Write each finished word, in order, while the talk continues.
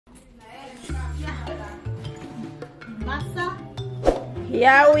Mombasa.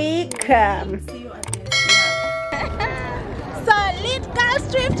 Here we come. See you at the solid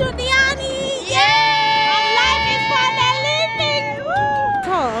girls trip to Diani. Yay! Life is for the living.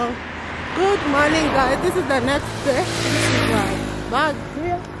 So, good morning, guys. This is the next day. This is my bag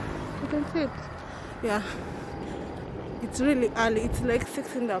here. You can see it. Yeah. It's really early. It's like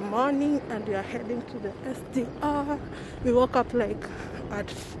 6 in the morning, and we are heading to the SDR. We woke up like at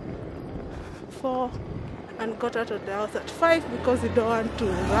 4 and got out of the house at 5 because we don't want to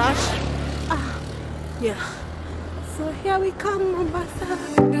rush. Yeah. So here we come, Mombasa.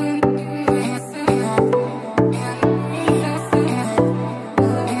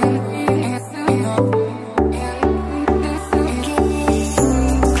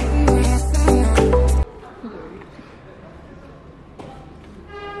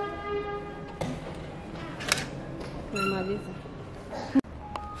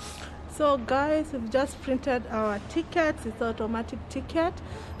 So guys, we've just printed our tickets. It's automatic ticket.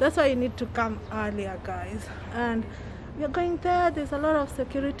 That's why you need to come earlier, guys. And we're going there. There's a lot of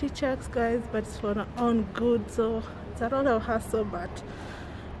security checks, guys, but it's for our own good. So it's a lot of hassle, but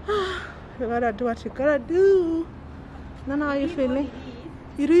we gotta do what you gotta do. Now, how are you feeling?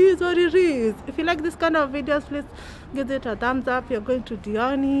 It is what it is. If you like this kind of videos, please give it a thumbs up. You're going to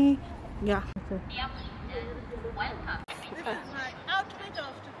Diani. Yeah. Welcome. This is my outfit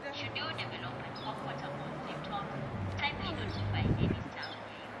of today. Should you develop a comfortable symptom, kindly notify any staff.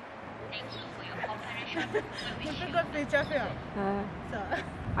 Thank you for your cooperation. We wish you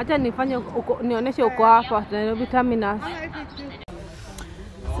Acha nifanye nionyeshe uko hapa Nairobi terminus.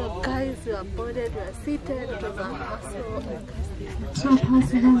 So guys, we are boarded, we are seated. It was a hassle.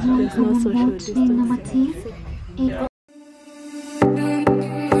 There's no social distancing.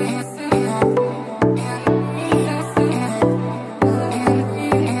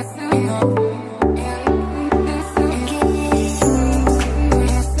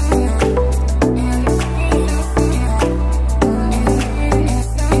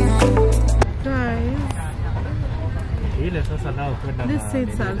 These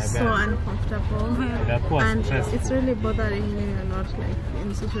seats are so uncomfortable and it's really bothering me. You're not like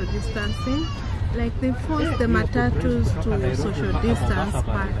in social distancing. Like they force the matatus to social distance,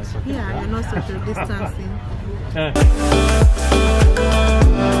 but yeah, you're not social distancing.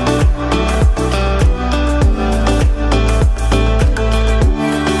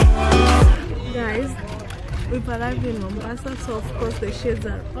 Guys, we've arrived in Mombasa, so of course the shades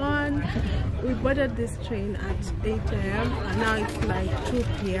are on. We boarded this train at 8 AM and now it's like 2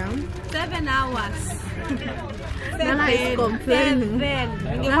 PM. 7 hours. Nana is complaining.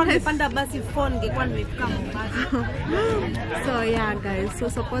 So yeah, guys, so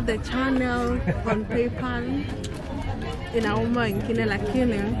support the channel on PayPal. Inauma ingine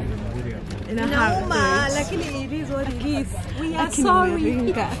lakini inauma lakini it is what it is. We are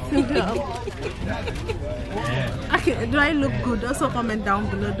sorry. Okay, do I look good? Also comment down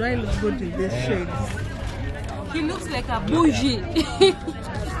below. Do I look good in this shades? He looks like a bougie.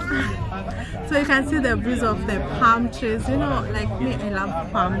 So you can see the breeze of the palm trees. You know, like me, I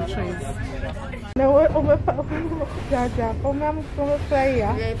love palm trees. No,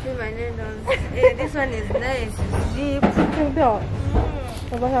 This one is nice. Deep.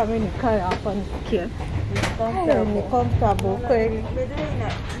 Comfortable.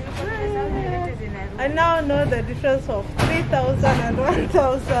 I now know the difference of 3,000 and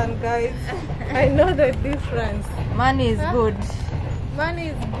 1,000, guys. I know the difference. Money is good. Money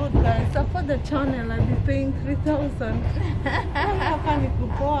is good, guys. Support the channel. I'll be paying 3,000.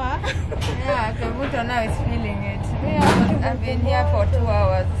 Yeah, Kemunto now is feeling it. Yeah, I've been here for 2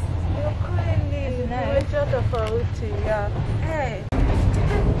 hours. Yeah. Hey.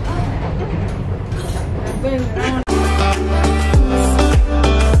 Going around.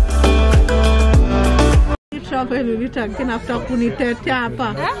 Travel with it again after kunitetea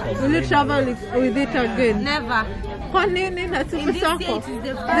hapa. Will you travel with it again? Never. Kwa nini na siku sako?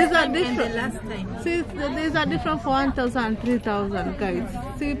 These are different. Last time. See, these are different for 1,000 and 3,000, guys.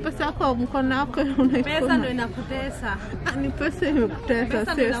 See, pesa yako mkono wako unaikuna. Pesa ndo inakutesa. Ni pesa inakutesa.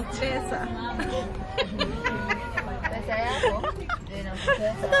 Pesa ndo inakutesa.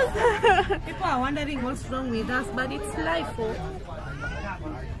 People are wondering what's wrong with us, but it's life.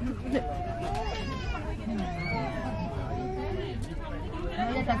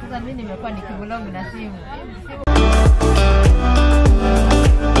 Sasa mimi nimekuwa nikivlog na simu.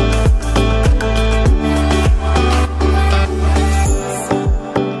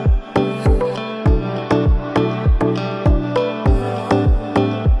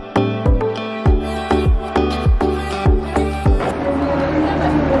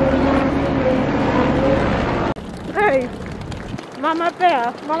 Hey. Mama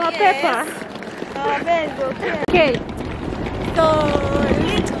Bear, Mama Pepper. Mama Bear is okay. Okay. So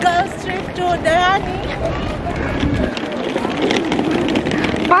let's go straight to Diani.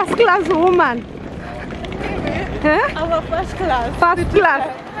 First class woman. Huh? Our first class. First class.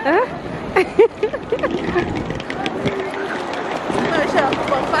 Huh?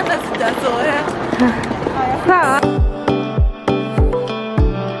 Sawa.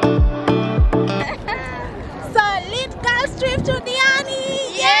 So let's go straight to Diani.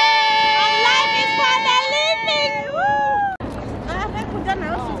 Yeah! Life is for the living.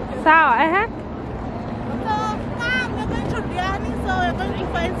 Sawa, So now we're going to Diani, so we're going to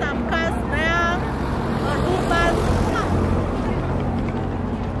find some cars there or Ubers.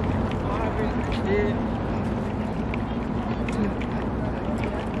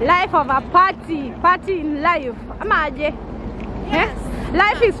 Life of a party in life. Amaje. Yes.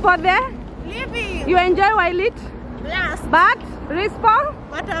 Life is for the living. You enjoy while it? Yes. But respond?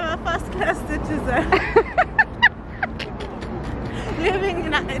 But I'm a first class citizen.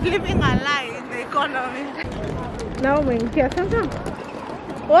 living a lie in the economy. Now we can sometimes.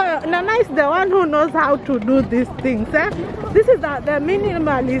 Well, Nana is the one who knows how to do these things. Eh? This is the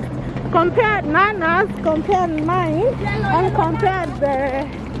minimalist. Compare Nana's, compare mine, and compare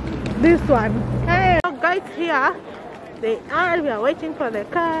this one. Hey, guys, here they are. We are waiting for the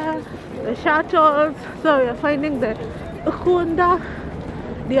car, the shuttles. So we are finding the Kemunto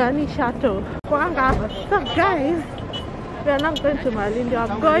Diani shuttle. So guys, we are not going to Malindi. We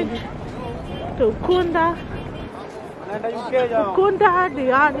are going to Kemunto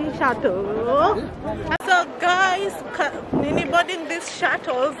Diani shuttle. So guys, boarding these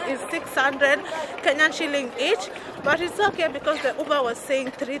shuttles is 600 Kenyan shilling each, but it's okay because the Uber was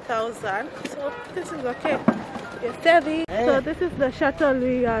saying 3,000, so this is okay. You're steady. So this is the shuttle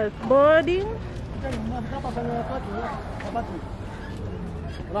we are boarding. So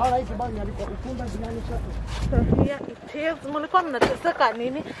here it is. Mulikuwa mnateseka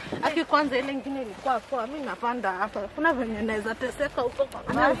nini? Aki kwanza ile nyingine ilikuwa poa. Mimi napanda hapa. Kuna venye naweza teseka huko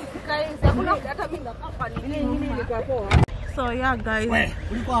kwa basi. Kuna hata mimi napapa nini nyingine ilikuwa poa. So yeah guys.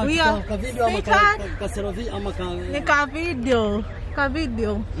 We are ka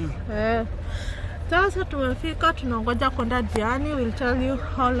video. Sasa tumefika, tunangoja kwenda Diani. We'll tell you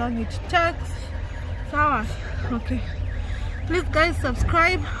how long it takes. Sawa? Okay. Please guys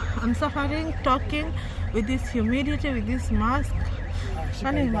subscribe. I'm suffering talking with this humidity, with this mask.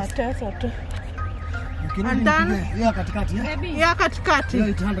 And my test or two. And then katikati.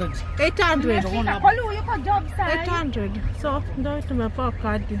 800. 800. So ndio tumepewa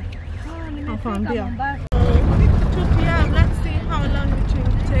kadi. Nakwambia. 2 p.m. Let's see how long it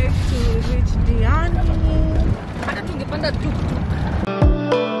will take to reach Diani. Hata tungepanda tuk-tuk.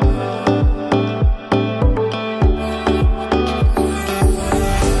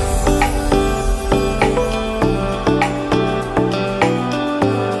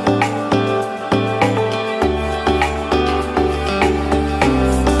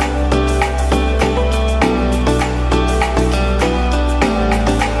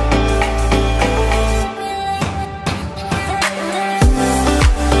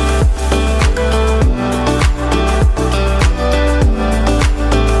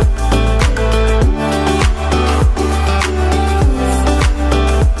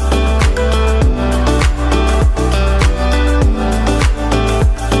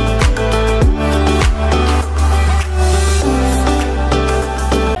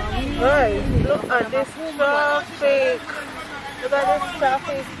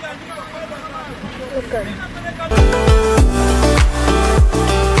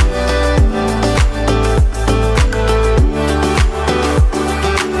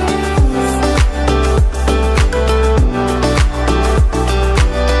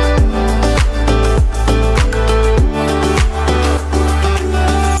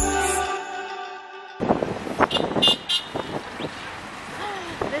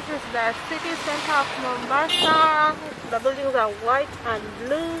 City center of Mombasa. The buildings are white and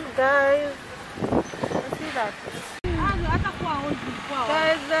blue, guys. You see that?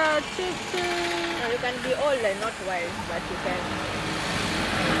 Guys, you can be old and not white, but you can.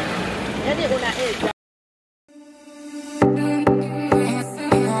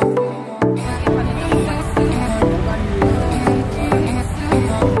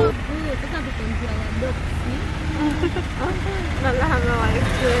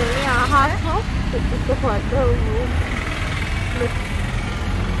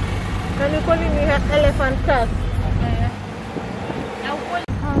 Can you call me elephant cat?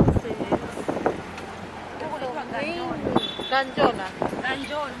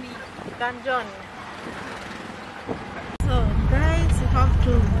 Ganjoni. So guys, have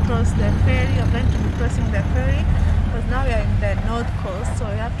to cross the ferry. You're going to be crossing the ferry because now we are in the north coast, so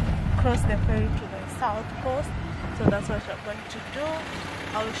we have to cross the ferry to the south coast. So that's what we're going to do.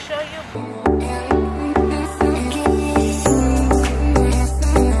 I'll show you.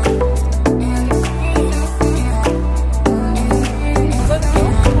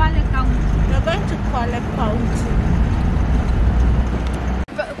 We're going to Kwale County.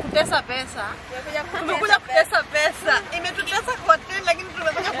 Kutesa pesa. Tumekuja kutesa pesa. Imetutesa kwa hotel lakini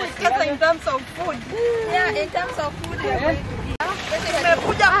tumekuja kutesa in terms of food. Yeah, in terms of food.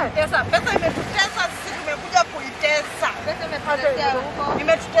 Tumekuja kutesa. Pesa imetutesa, sisi tumekuja kuitesa. Pesa imetutesea huko.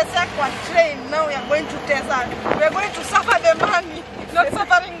 Imetutesea kwa train. Now we are going to tesa. We are going to suffer the money, not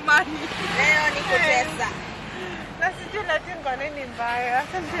suffering money. Leo ni kutesa. Na sijui natinga nini mbaya.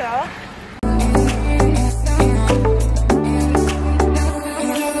 Ndio.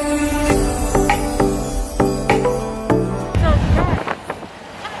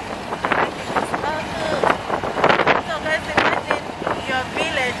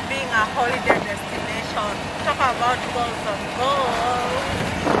 Holiday destination. Talk about goals on goals.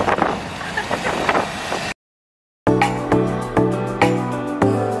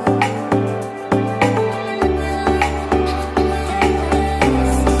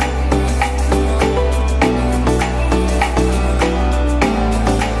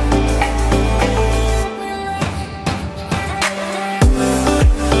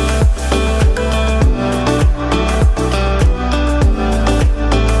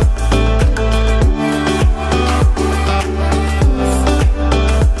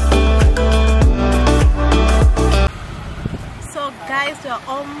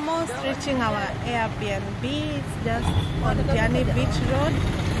 Almost reaching our Airbnb. It's just on Diani Beach Road.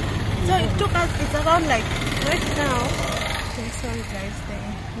 So it took us, it's around like right now. Okay, sorry guys, the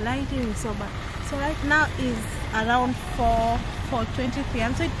lighting is so bad. So right now is around 4:20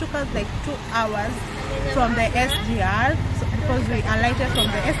 p.m. So it took us like 2 hours from the SGR, so because we alighted from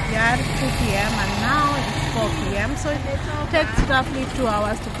the SGR 2 p.m. and now it's 4 p.m. So it takes roughly 2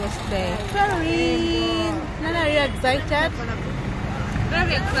 hours to cross the ferry. Nana, are you excited?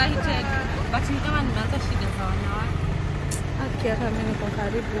 Very excited, but ni kama nimeanza shida za wanawake. Okay, hata mimi niko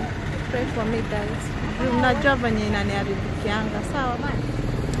karibu. Pray for me guys. Unajua venye inaniharibikianga, sawa man?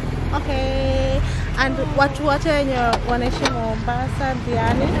 Okay, and watu wote wenye wanaishi Mombasa,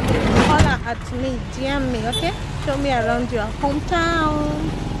 Diani, holler at me, DM me, okay? Show me around your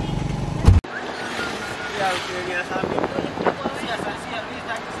hometown.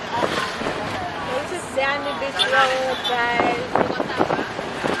 This is Diani Beach Road, guys.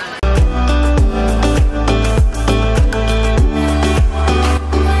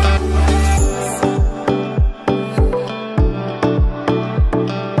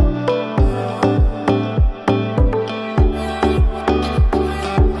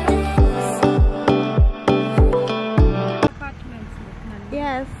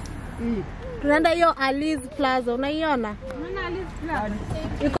 Tunaenda hiyo Ali's Plaza, unaiona? Unaona Ali's Plaza?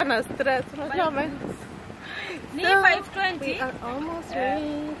 Iko na stress, unajua man. Ni 5:20. We are almost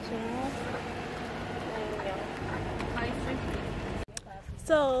reaching.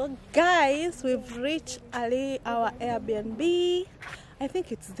 So guys, we've reached our Airbnb. I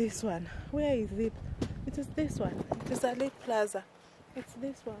think it's this one. Where is it? It is this one. It is Ali Plaza. It's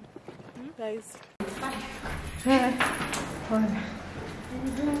this one. Guys.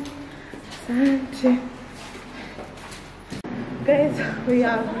 Guys, we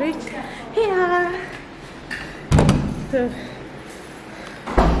have reached here. So,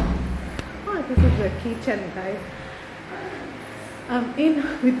 oh, this is the kitchen, guys. I'm in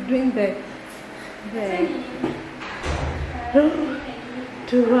with doing the room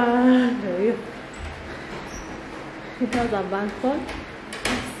tour. It has a balcony.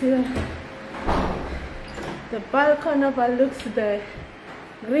 The balcony overlooks the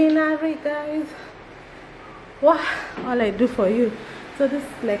greenery, guys. Wow, all I do for you. So this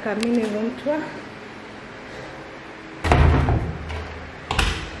is like a mini room tour.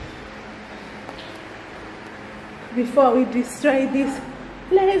 Before we destroy this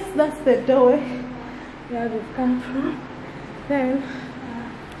place, that's the doorway where we've come from. Then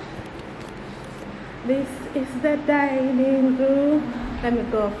this is the dining room. Let me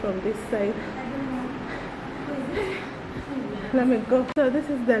go from this side. Let me go. So this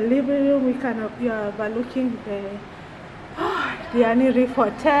is the living room. We you are overlooking the Diani Reef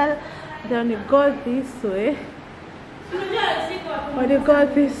Hotel. Then you go this way. When you go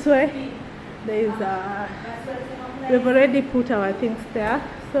this way, there is a. We've already put our things there.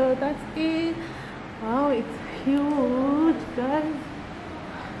 So that's it. Wow, it's huge, guys.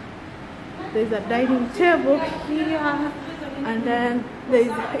 There's a dining table here. And then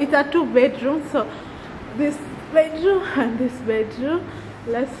it's a 2-bedroom, so this bedroom and this bedroom.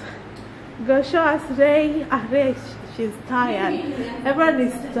 Let's go show us Ray. Ray, she's tired. Everyone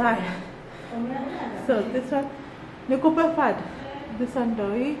is tired. So this one, nikupe pad. This one,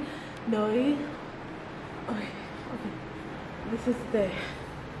 Doi. Okay. This is the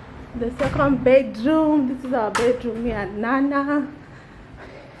second bedroom. This is our bedroom, me and Nana.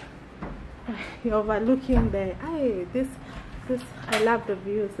 You're overlooking there. This I love the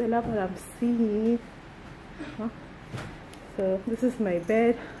views. I love what I'm seeing. So this is my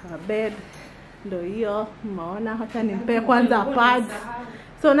bed. Our bed. Ndio maona hata nimpe kwanza pads.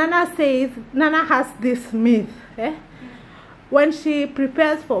 So Nana says Nana has this myth, when she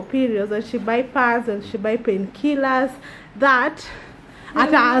prepares for periods and she buy pads and she buy painkillers, that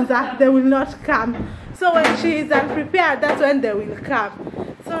at the answer they will not come. So when she is unprepared, that's when they will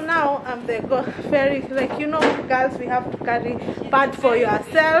come. So now they go very, like, you know, girls, we have to carry pad for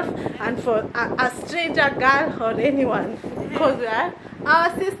yourself and for a stranger girl or anyone, because we are our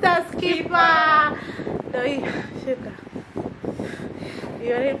sister's keeper.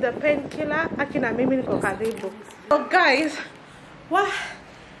 You need the painkiller. Akina mimi niko karibu. So guys, what?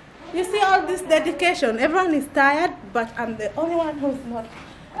 You see all this dedication. Everyone is tired, but I'm the only one who's not.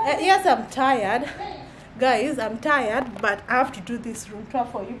 Yes, I'm tired. Guys, I'm tired, but I have to do this room tour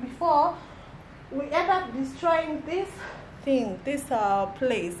for you before we end up destroying this thing, this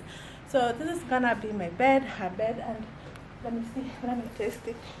place. So this is gonna be my bed, her bed, and let me see, let me taste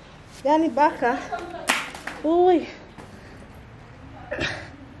it. Diani baka. Oi.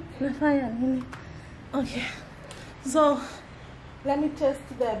 Okay. So let me test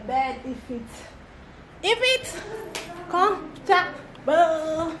the bed if it's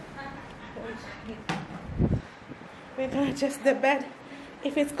comfortable. We're gonna test the bed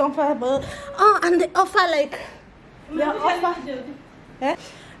if it's comfortable. Oh, and they offer like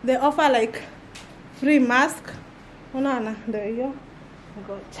they offer like free mask. Oh no, there you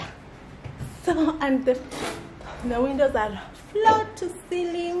go. So, and the windows are floor to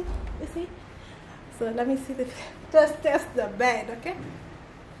ceiling. You see? So let me see just test the bed, okay?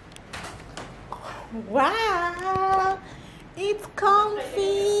 Wow, it's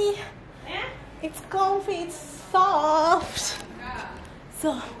comfy. It's comfy, it's soft.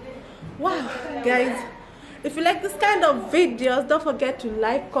 So, wow, guys, if you like this kind of videos, don't forget to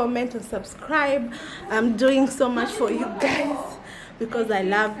like, comment, and subscribe. I'm doing so much for you guys because I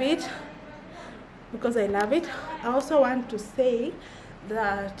love it. I also want to say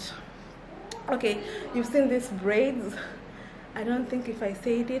that, okay, you've seen these braids. I don't think if I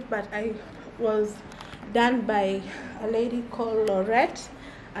said it, but I was done by a lady called Lorette.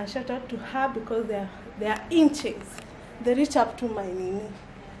 And shout out to her because they are inches. They reach up to my knee.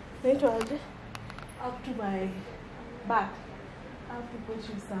 Up to my back. I have to put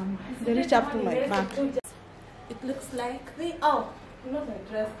you somewhere. They reach up to my back. It looks like the not my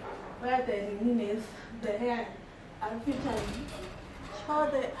dress. Where the knee is, the hair and featuring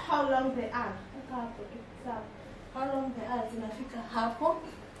how long they are. How long they are zinafika hapo.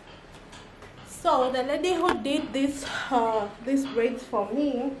 So the lady who did this these braids for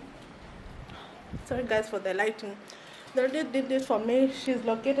me, sorry guys for the lighting, the lady did this for me. She's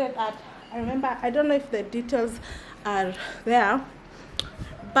located at, I don't know if the details are there,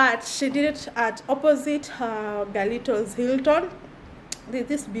 but she did it at opposite Galito's Hilton.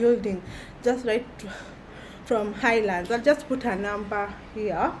 This building just right from Highlands. I'll just put her number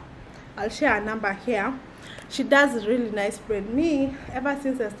here. I'll share her number here. She does really nice braid. Me, ever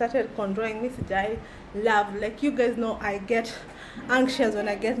since I started controlling this, I love, like you guys know, I get anxious when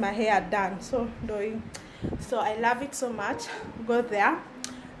I get my hair done. So I love it so much. Go there.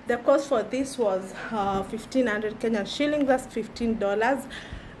 The cost for this was 1,500 Kenyan shillings. That's $15,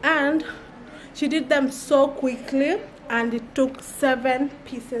 and she did them so quickly, and it took 7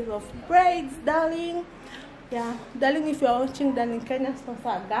 pieces of braids, darling. Yeah, darling, if you're watching, darling, Kenya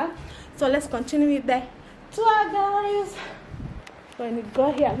sponsor that. So let's continue with the tour, guys. When you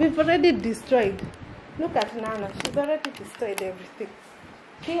go here, we've already destroyed. Look at Nana, she's already destroyed everything.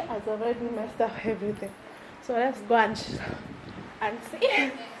 She has already messed up everything. So let's go and see.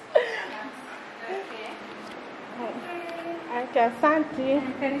 Okay, asante.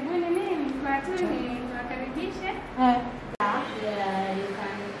 Karibuni, mimi kwa tu niwakaribishe. Yeah, you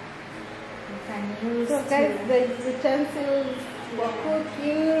can use. So guys, the utensils for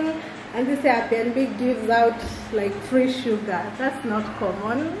cooking, and this Airbnb gives out like free sugar. That's not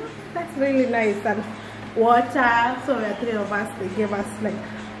common. That's really nice. And water. So the 3 of us, they gave us like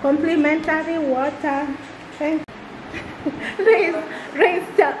complimentary water. Thank you.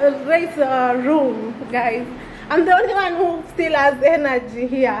 Raise room, guys. I'm the only one who still has energy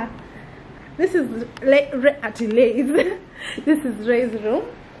here. This is Lay's. This is Ray's room.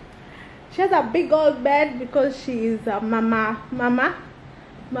 She has a big old bed because she is a Mama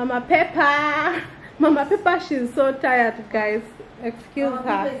Peppa. Mama Peppa, she's so tired, guys. Excuse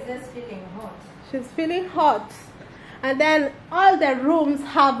her. Is just feeling hot. She's feeling hot. And then all the rooms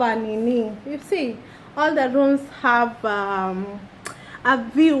have a nini. You see, all the rooms have a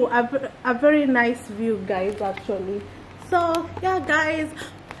view, a very nice view, guys, actually. So yeah, guys,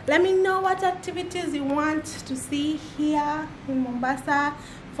 let me know what activities you want to see here in Mombasa.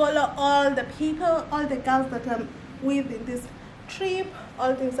 Follow all the people, all the girls that I'm with in this trip.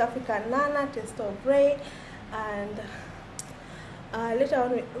 All things African Nana, Taste of Ray, and later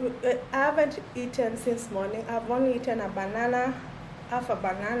on, I haven't eaten since morning. I've only eaten a banana, half a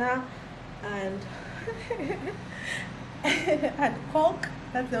banana, and and Coke.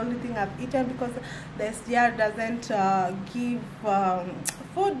 That's the only thing I've eaten because the SGR doesn't give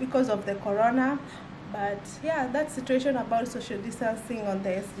food because of the corona. But yeah, that situation about social distancing on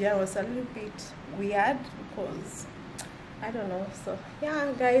the SGR was a little bit weird because I don't know. So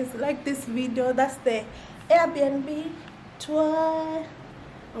yeah, guys, like this video. That's the Airbnb tour.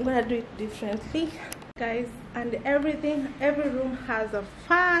 I'm gonna do it differently, guys. And everything, every room has a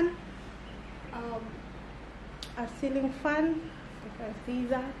fan, a ceiling fan. You can see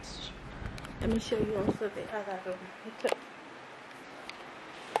that. Let me show you also the other room.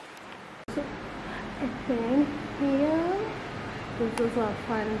 So, and here there's also a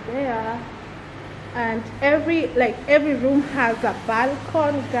fan there. And every room has a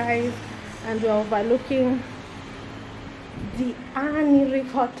balcony, guys, and we're overlooking Diani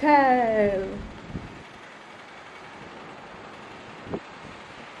Reef Hotel.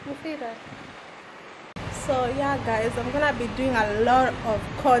 You see that? So yeah, guys, I'm gonna be doing a lot of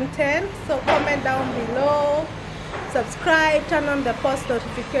content, so comment down below, subscribe, turn on the post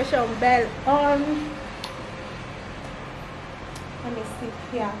notification bell on. Let me see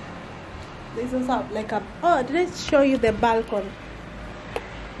here. This is like a, oh, did I show you the balcony?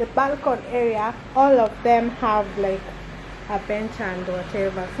 The balcony area, all of them have like a bench and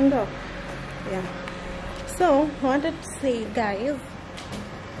whatever. Yeah. So I wanted to say, guys,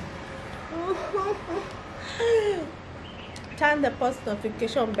 turn the post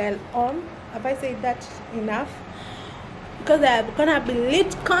notification bell on. Have I said that enough? Because I'm gonna be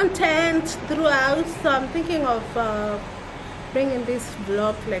lit content throughout, so I'm thinking of bringing this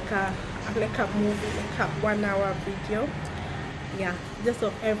vlog like a movie, like a 1 hour video. Yeah, just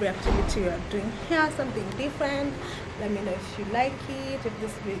of every activity you are doing here, something different. Let me know if you like it,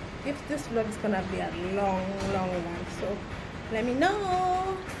 if this vlog is gonna be a long one. So let me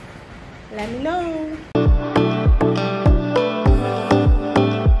know.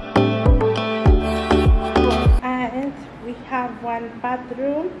 And we have one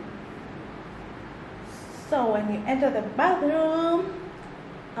bathroom. So when you enter the bathroom,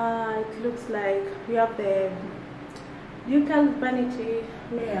 it looks like we have the Ducal vanity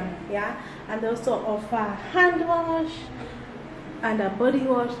mirror, yeah, and they also offer hand wash and a body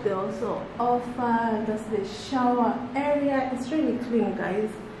wash. They also offer, that's the shower area. It's really clean,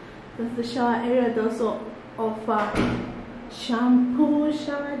 guys. That's the shower area. They also offer shampoo,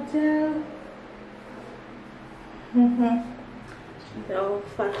 shower gel. They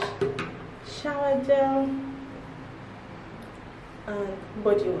offer shower gel and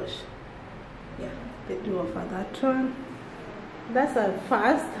body wash. Yeah, they do offer that one. That's our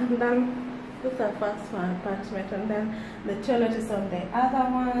first, and then that's our first one apartment, and then the toilet is on the other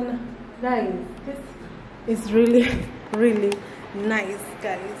one. Guys, this is really nice,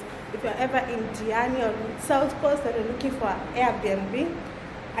 guys. If you're ever in Diani or South Coast and you're looking for an Airbnb,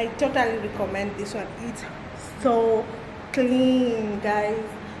 I totally recommend this one. It's so clean, guys.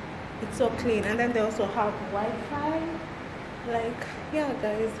 It's so clean. And then they also have Wi-Fi. Like, yeah,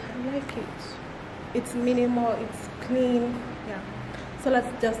 guys, I like it. It's minimal, it's clean. Yeah, so let's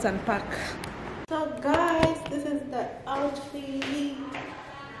just unpack. So guys, this is the outfit.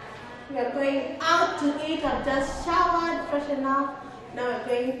 We are going out to eat. I've just showered, freshened up. Now we're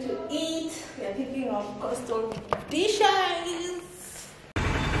going to eat. We are thinking of coastal dishes.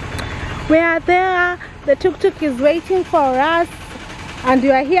 We are there. The tuk-tuk is waiting for us, and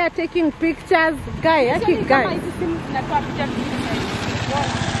you are here taking pictures. Guys.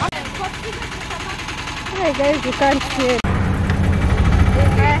 Hi guys, you can't see it.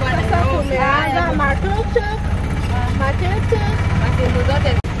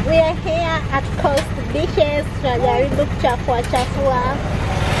 We are here at Coast Dishes.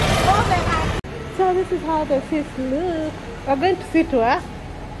 So this is how the seats look. We're going to sit where?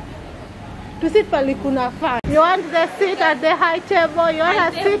 To sit palikuna fan. You want the seat at the high table? You want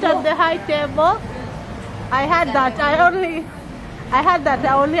a seat at the high table? I had that.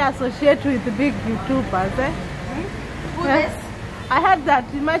 I only associate with big YouTubers. Who this? I had that.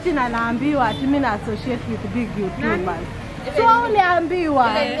 Imagine anaambiwa ati mimi na associate with big YouTubers. So only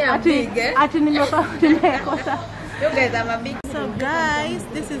ambiwa ati nimekosa. You guys are big. So guys,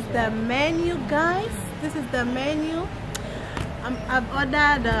 this is the menu, guys. This is the menu. I've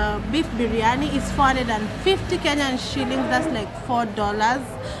ordered beef biryani. It's 450 Kenyan shillings. That's like $4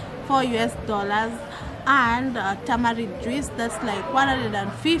 US dollars. And tamarind juice, that's like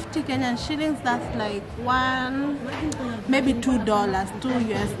 150 Kenyan shillings. That's like maybe $2 US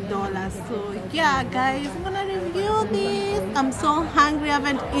dollars. So yeah guys, I'm gonna review this. I'm so hungry. I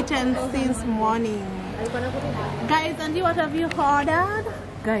haven't eaten since morning, guys. And you, what have you ordered,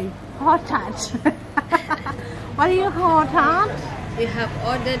 guys? Hot touch. What are you ordered? We have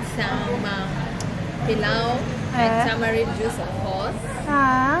ordered some pilau and tamarind juice, of course.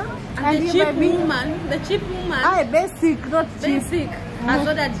 And the cheap woman, basic, not cheap. basic, has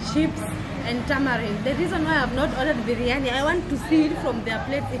ordered chips and tamarind. The reason why I have not ordered biryani, I want to see it from their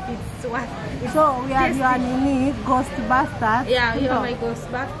plate if it's what. So we are your Nini Ghostbusters. Yeah, you are my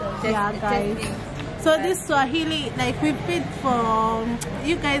Ghostbusters. Yeah, guys. So this Swahili, like we paid for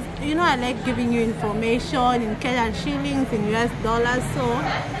you guys. You know I like giving you information in Kenyan shillings, in US dollars. So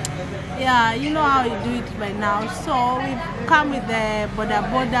yeah, you know how you do it by now. So we come with the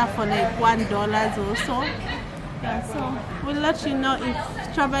border for like $1 or so. Yeah, so we'll let you know if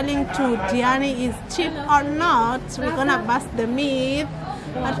traveling to Diani is cheap or not. We're gonna bust the myth.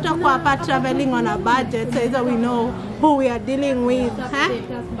 Hatutakuwa hapa traveling on a budget, so we know who we are dealing with.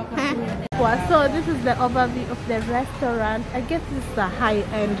 So this is the overview of the restaurant. I guess it's a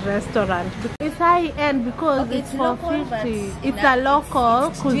high-end restaurant. It's high-end because it's $450. It's a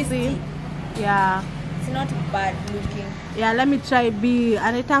local cuisine. Yeah. It's not bad looking. Yeah, let me try B.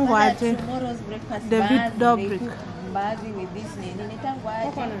 Anitangwaje. Tomorrow's breakfast. The beef dobrik. With this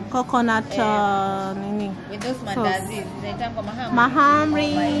Coconut nini. With those mandazis.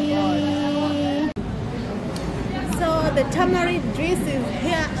 Mahamri. So the tamarind juice is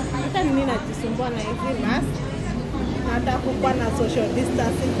here. Hata nini najisumbua na hizi mask. Hata kukuwa na social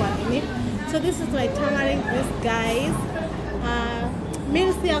distancing kwa nini. So this is my tamarind juice, guys.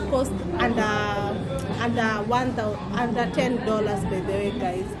 Meals here cost under $10 by the way,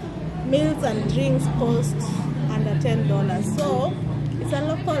 guys. Meals and drinks cost under $10. So it's a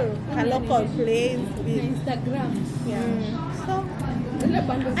local place with Instagram. Yeah. So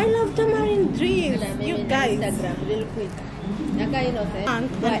I love tamarind juice, you guys. Instagram, real quick. And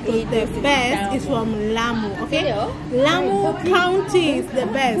the best is from Lamu, okay? Lamu County is the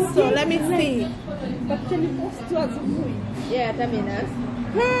best. So let me see. Yeah, Taminas.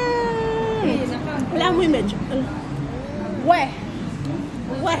 Lamu image. Where?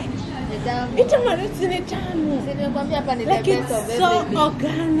 It's like it's so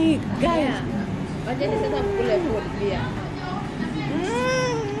organic, guys.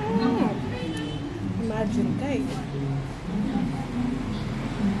 Imagine, guys.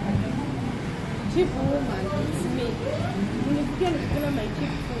 Cheap woman, it's me. My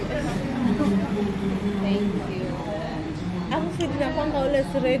cheap food. Thank you. I'm feeling always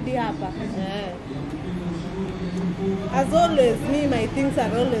ready hapa. As always, me, my things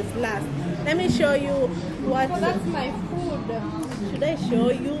are always last. Let me show you what. Oh, that's my food. Should I show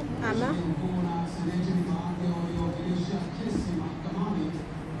you, Ama?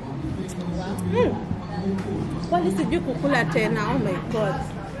 What is it you kukula tena? Oh my god.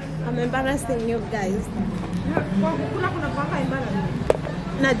 I'm embarrassing you guys.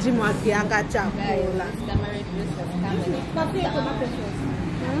 Najimwagianga chakula.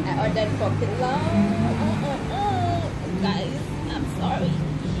 I ordered for pilau. Guys, I'm sorry.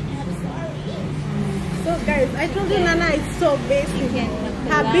 So guys, I told you Nana is so basic.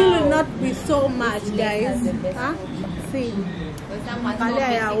 Her bill will not be so much, guys. Huh? See. Someone so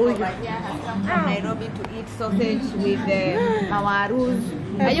basic over here has come from Nairobi to eat sausage with mawarus.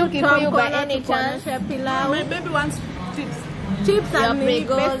 Are you Kikuyu by any chance? My baby wants chips. Chips and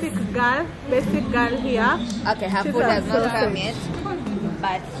basic girl here. Okay, her food has not come yet.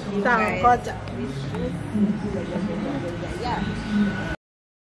 But you guys. Yeah.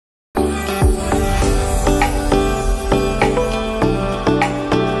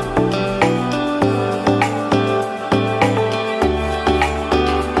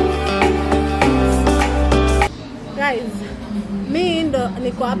 Guys, mi ndo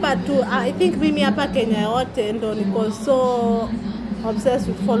niko hapa tu. I think mimi hapa Kenya yote ndo niko so obsessed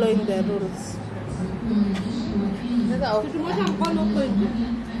with following the rules.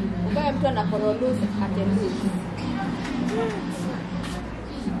 mtu anaporolose atelose.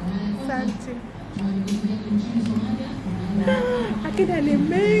 Asante. Akina ni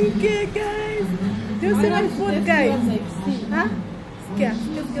mengi guys. Do you see my food guys? Huh? Sikia.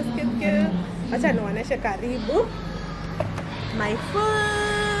 Acha niwaoneshe karibu. My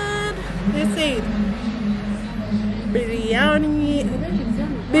food. You see it? Biryani.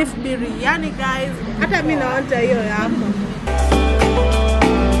 Beef biryani guys. Hata mimi naonja hiyo yako.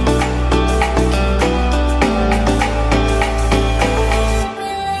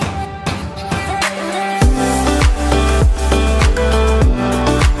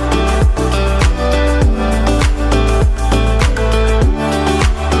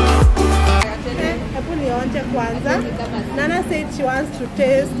 Kwanza Nana said she wants to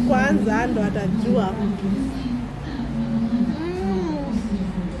taste kwanza ndo atajua.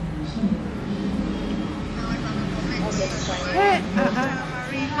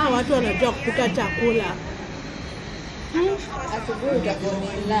 Watu wanajua kupika chakula. Asubuhi utakuwa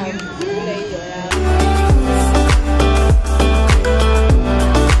ile hiyo ya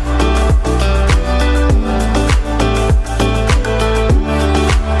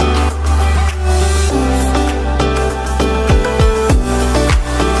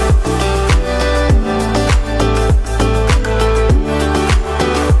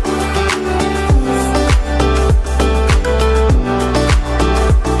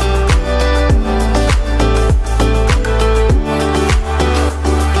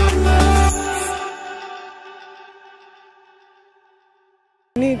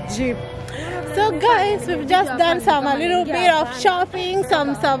Jeep. So guys, we've just done a little bit of shopping,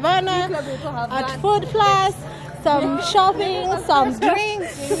 some savannah at Food Plus, some shopping, some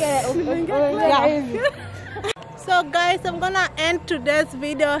drinks. Yeah. So guys, I'm gonna end today's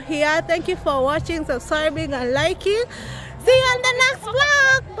video here. Thank you for watching, subscribing and liking. See you on the next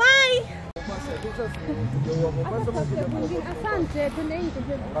vlog. Bye.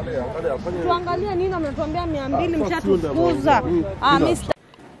 Tuangalia nini ametuambia 200 mshatufukuza.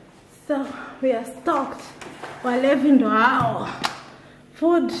 So we are stocked. Walevi ndo hao.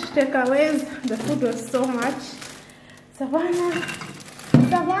 Food takeaways. The food was so much. Savannah,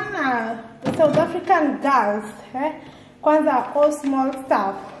 the South African girls, kwanza all small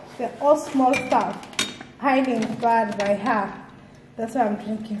stuff. They're all small stuff. Highly inspired by her. That's why I'm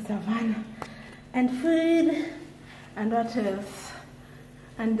drinking Savannah. And food. And what else?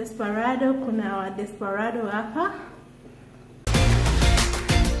 And Desperado. Kuna wa Desperado hapa.